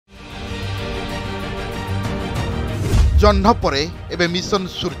जह्न परे एबे मिशन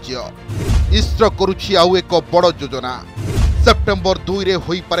सूर्य ISRO करुछि आउ एक बड़ योजना सेप्टेम्बर 2 रे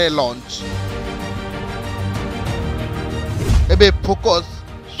होई पारे लॉन्च एबे फोकस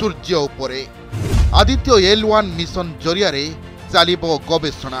सूर्य उपरे आदित्य L1 मिशन जरिया रे चलिबो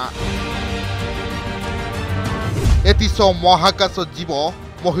गवेषणा एतिस महाकाश जीव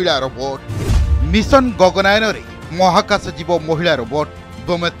महिला रोबोट मिशन गगनायन रे महाकाश जीव महिला रोबोट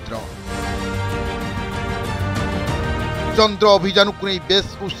बोमेत्र चंद्र अभियान को नहीं बेस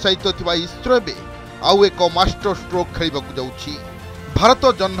उत्साहित थिबा ISRO एबे आउ एक मास्टर स्ट्रोक खेलिबाकू जाउछि। भारत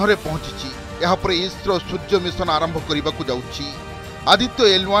जह्न पहुंची यापर ISRO सूर्य मिशन आरंभ करने जाउछि।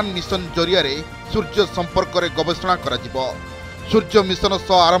 आदित्य L1 मिशन जरिया रे सूर्य संपर्क में गवेषणा करा जिवो। सूर्य मिशन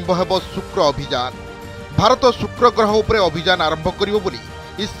सह आरंभ हेबो शुक्र अभियान। भारत शुक्र ग्रह उपरे अभियान आरंभ करिवो बोली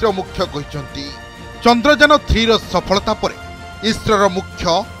ISRO मुख्य कहिसंती। चंद्रयान 3 रो सफलता परे ISRO रो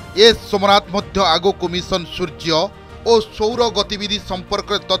मुख्य एस सोमनाथ मध्य आगो को मिशन सूर्य और सौर गतिविधि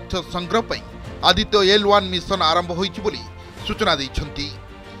संपर्क तथ्य संग्रह पर आदित्य L1 मिशन आरंभ होइछि बोली सूचना दैछंती।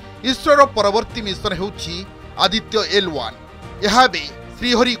 ISRO रो परवर्ती मिशन हेउछि आदित्य L1। यह बे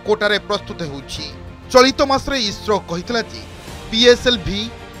श्रीहरिकोटारे प्रस्तुत हेउछि। चलित मासरे ISRO कहितला जे PSLV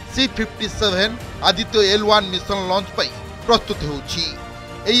C57 Aditya L1 mission launch पई प्रस्तुत हेउछि।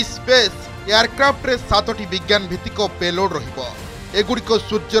 एई स्पेस एयरक्राफ्ट रे 7टी विज्ञान भित्तिक पेलोड रहिबो। एगुडिक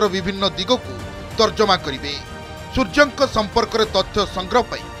सूर्यर विभिन्न दिगो को तर्जमा करिवे। सूर्यंक संपर्क रे तथ्य संग्रह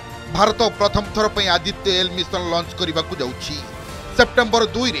पई भारत प्रथम थर पई Aditya L mission launch करबाकू जाउछि। September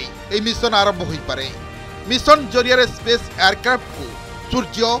 2 रे ए मिशन आरंभ होई पारे। मिशन जरिया रे स्पेस एयरक्राफ्ट को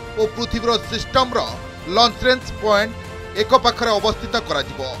सूर्य और पृथ्वीर सिस्टम रो लॉन्च रेंज पॉइंट एक पाखरे अवस्थित करा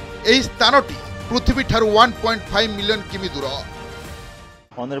जिवो। एही स्थानटी पृथ्वी ठारू 1.5 मिलियन किमी दूर।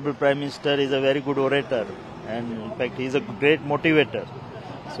 Honorable Prime Minister is a very good orator and in fact he is a great motivator.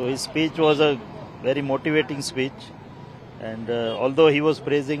 So his speech was a very motivating speech, and although he was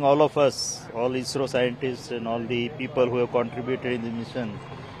praising all of us, all ISRO scientists and all the people who have contributed in the mission,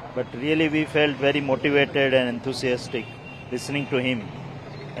 but really we felt very motivated and enthusiastic listening to him,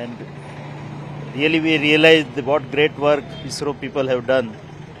 and really we realized what great work ISRO people have done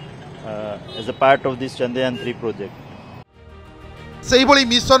as a part of this Chandrayaan 3 project. सेही भली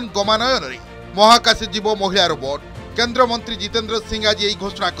mission गमनायन रे महाकाश जीव महिला robot केंद्र मंत्री जितेंद्र सिंह आज यही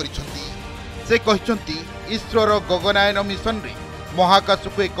घोषणा करिसंती। से कहिसंती ISRO रो गगनायन मिशन रे महाकाश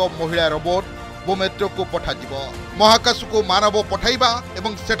को एक महिला रोबोट बोमेत्र को पठा जिवो। महाकाश को मानव पठाइबा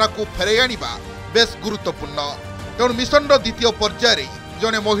एवं सेटा को फेरै आनिबा बेस गुरुत्वपूर्ण। तेणु मिशन रो द्वितीय पर्याय रे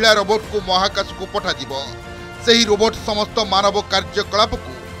जने महिला रोबोट को महाकाश को पठा जिवो। सेही रोबोट समस्त मानव कार्यकलाप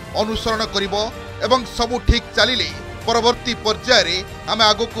को अनुसरण करिवो एवं सबु ठीक चलिले परवर्ती पर्याय रे आमे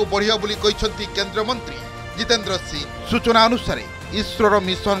आगो को बढ़िया बोली कहिसंती केंद्र मंत्री जितेंद्र सिंह। सूचना अनुसार ISRO रो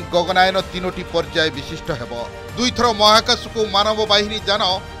मिशन गगनायन 3टी पर्याय विशिष्ट हेबो। 2 थर महाकाश को मानव बाहिनी जान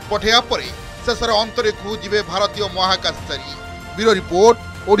पठेया परे शेषर अंतरिक्ष को जिवे भारतीय महाकाशचारी। Bureau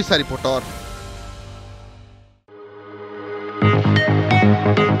report Odisha reporter.